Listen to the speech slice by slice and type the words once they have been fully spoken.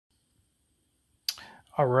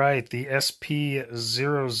All right, the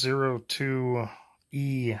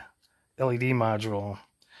SP002E LED module.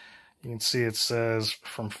 You can see it says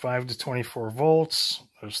from 5 to 24 volts.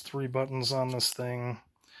 There's 3 buttons on this thing.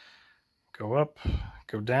 Go up,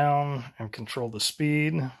 go down, and control the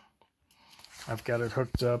speed. I've got it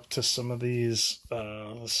hooked up to some of these.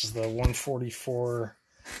 This is the 144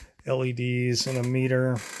 LEDs in a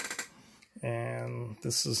meter. And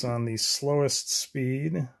this is on the slowest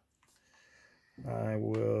speed. I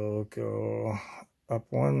will go up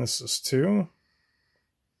 1. This is 2.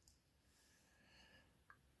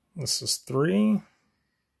 This is 3.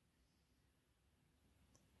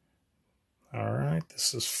 All right,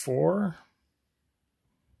 this is 4.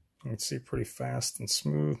 You can see pretty fast and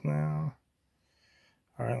smooth now.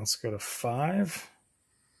 All right, let's go to 5.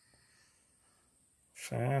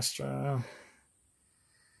 Faster.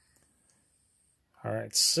 All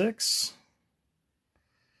right, 6.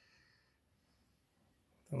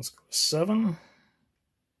 Let's go to 7.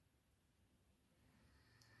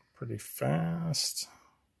 Pretty fast.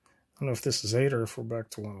 I don't know if this is 8 or if we're back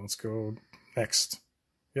to 1. Let's go next.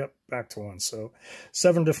 Yep, back to 1. So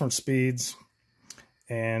 7 different speeds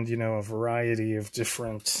and, you know, a variety of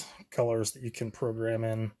different colors that you can program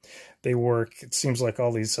in. They work. It seems like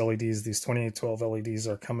all these LEDs, these 2812 LEDs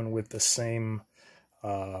are coming with the same,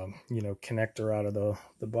 you know, connector out of the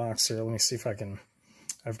box here. Let me see if I can...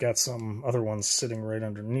 I've got some other ones sitting right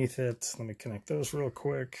underneath it. Let me connect those real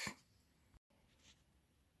quick.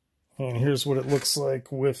 And here's what it looks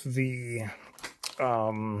like with the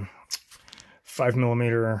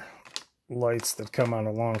 5mm lights that come on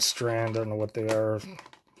a long strand. I don't know what they are,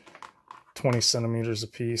 20 centimeters a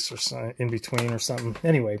piece or so, in between or something.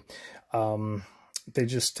 Anyway, they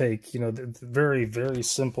just take, you know, very, very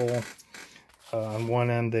simple. On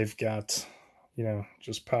one end, they've got, you know,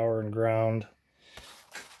 just power and ground.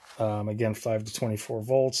 Again, 5 to 24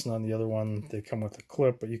 volts, and on the other one, they come with a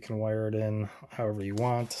clip, but you can wire it in however you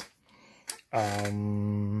want.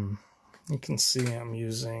 You can see I'm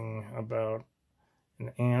using about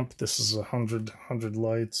an amp. This is 100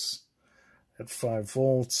 lights at 5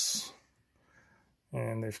 volts.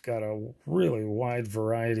 And they've got a really wide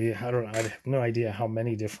variety. I have no idea how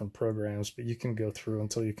many different programs, but you can go through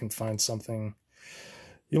until you can find something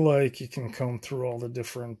you like. You can comb through all the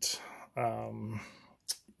different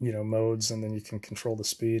you know, modes, and then you can control the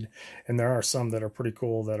speed. And there are some that are pretty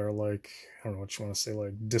cool that are like, I don't know what you want to say,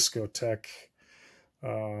 like discotheque.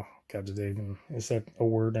 God, is that a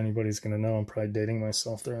word anybody's going to know? I'm probably dating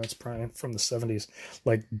myself there. It's probably from the 70s.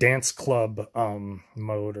 Like dance club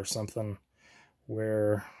mode or something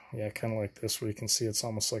where, yeah, kind of like this, where you can see it's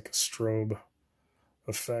almost like a strobe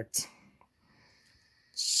effect.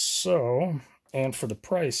 So, and for the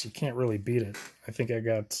price, you can't really beat it. I think I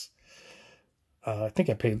got... I think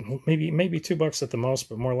I paid maybe $2 at the most,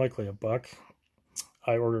 but more likely $1.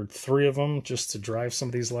 I ordered 3 of them just to drive some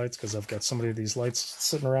of these lights because I've got so many of these lights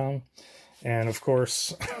sitting around. And of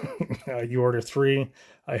course, you order 3.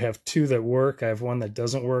 I have 2 that work. I have 1 that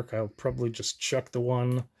doesn't work. I'll probably just chuck the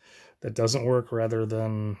one that doesn't work rather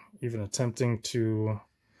than even attempting to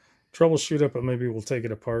troubleshoot it, but maybe we'll take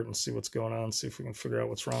it apart and see what's going on, see if we can figure out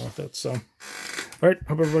what's wrong with it. So, all right,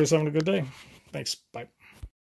 hope everybody's having a good day. Thanks. Bye.